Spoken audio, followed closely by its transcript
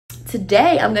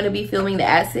Today I'm going to be filming the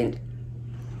accent.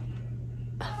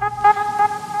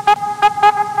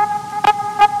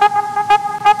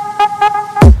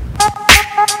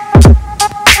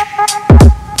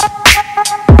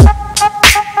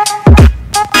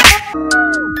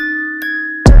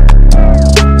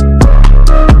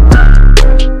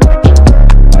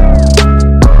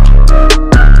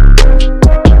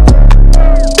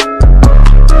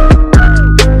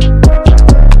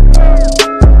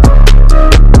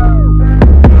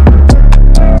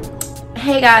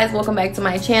 Hey guys, welcome back to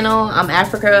my channel. I'm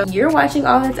Africa. You're watching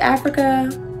All That's Africa.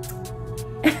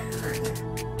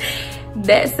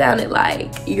 That sounded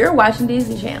like you're watching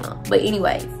Disney Channel. But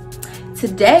anyways,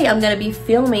 today I'm gonna be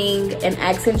filming an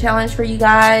accent challenge for you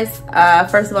guys.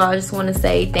 First of all, I just want to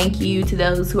say thank you to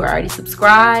those who are already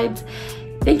subscribed.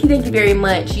 Thank you very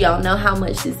much. Y'all know how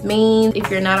much this means.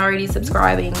 If you're not already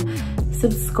subscribing,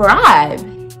 subscribe.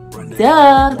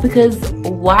 Duh, because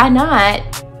why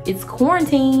not? It's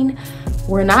quarantine.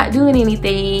 We're not doing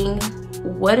anything.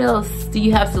 What else do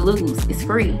you have to lose? It's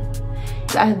free.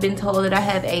 I have been told that I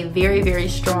have a very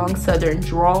strong southern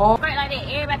drawl. Right, like that,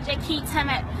 everybody just keep telling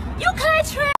me, you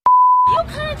country, you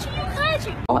country, you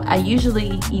country. I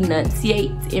usually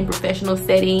enunciate in professional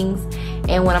settings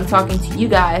and when I'm talking to you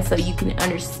guys so you can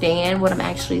understand what I'm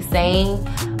actually saying.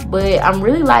 But I'm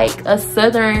really like a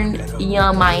southern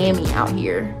young Miami out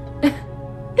here.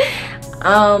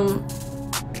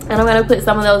 And I'm gonna put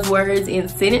some of those words in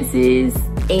sentences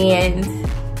and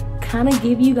kind of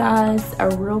give you guys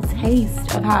a real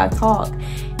taste of how I talk.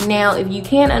 Now, if you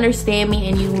can't understand me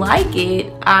and you like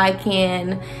it, I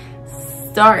can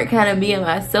start kind of being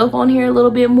myself on here a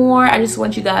little bit more. I just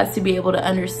want you guys to be able to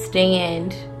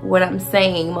understand what I'm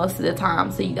saying most of the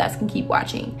time so you guys can keep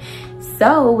watching.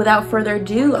 So without further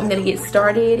ado, I'm gonna get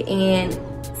started and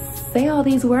say all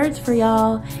these words for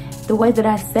y'all the way that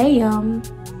I say them,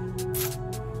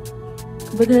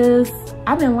 because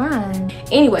I've been lying.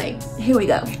 Anyway, here we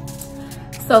go.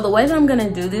 So the way that I'm gonna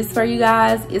do this for you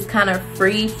guys is kind of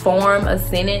free form a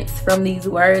sentence from these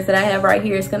words that I have right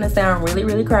here. It's gonna sound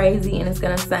really crazy and it's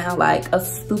gonna sound like a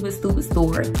stupid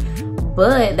story,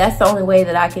 but that's the only way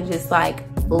that I can just like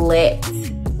let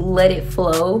it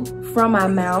flow from my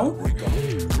mouth.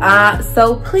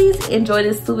 So please enjoy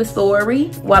this stupid story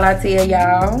while I tell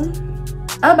y'all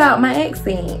about my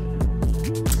accent.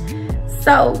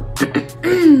 So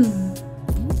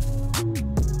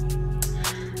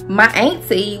my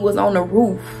auntie was on the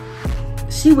roof.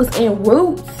 She was en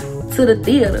route to the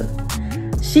theater.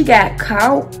 She got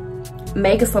caught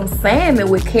making some salmon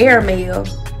with caramel.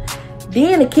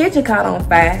 Then the kitchen caught on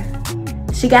fire.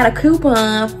 She got a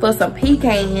coupon for some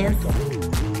pecans.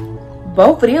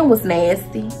 Both of them was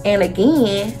nasty. And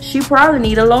again, she probably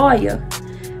need a lawyer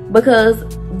because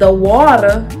the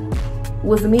water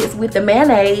was mixed with the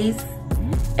mayonnaise.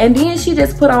 And then she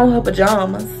just put on her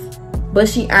pajamas, but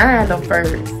she ironed them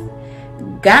first,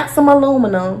 got some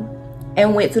aluminum,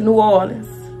 and went to New Orleans.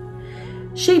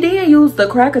 She did use the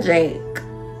Cracker Jack,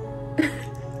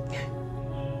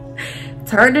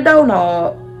 turned the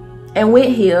doorknob, and went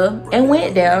here, and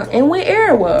went there, and went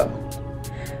everywhere.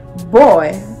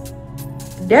 Boy,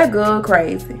 that girl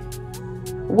crazy.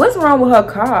 What's wrong with her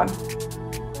car?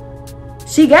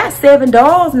 She got 7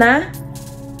 doors now.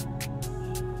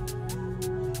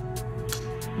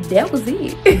 That was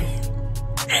it.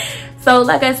 So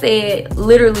like I said,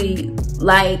 literally,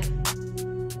 like,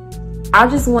 I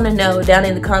just want to know down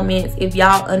in the comments if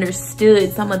y'all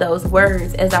understood some of those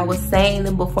words as I was saying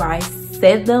them before I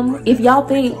said them. If y'all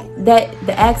think that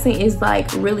the accent is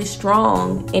like really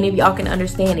strong and if y'all can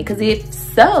understand it, because if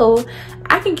so,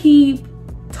 I can keep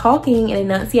talking and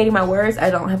enunciating my words. I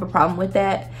don't have a problem with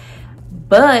that.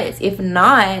 But if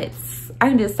not, I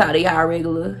can just talk to y'all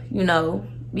regular, you know,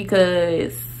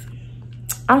 because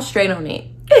I'm straight on it.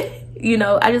 You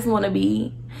know, I just want to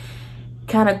be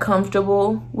kind of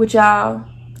comfortable with y'all.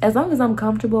 As long as I'm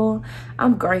comfortable,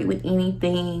 I'm great with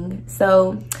anything.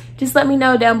 So just let me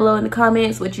know down below in the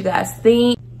comments what you guys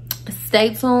think.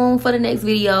 Stay tuned for the next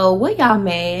video. Wear y'all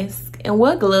mask and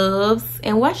wear gloves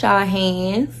and wash y'all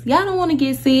hands. Y'all don't want to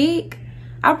get sick.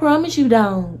 I promise you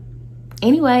don't.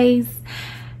 Anyways,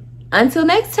 until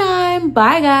next time,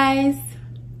 bye guys.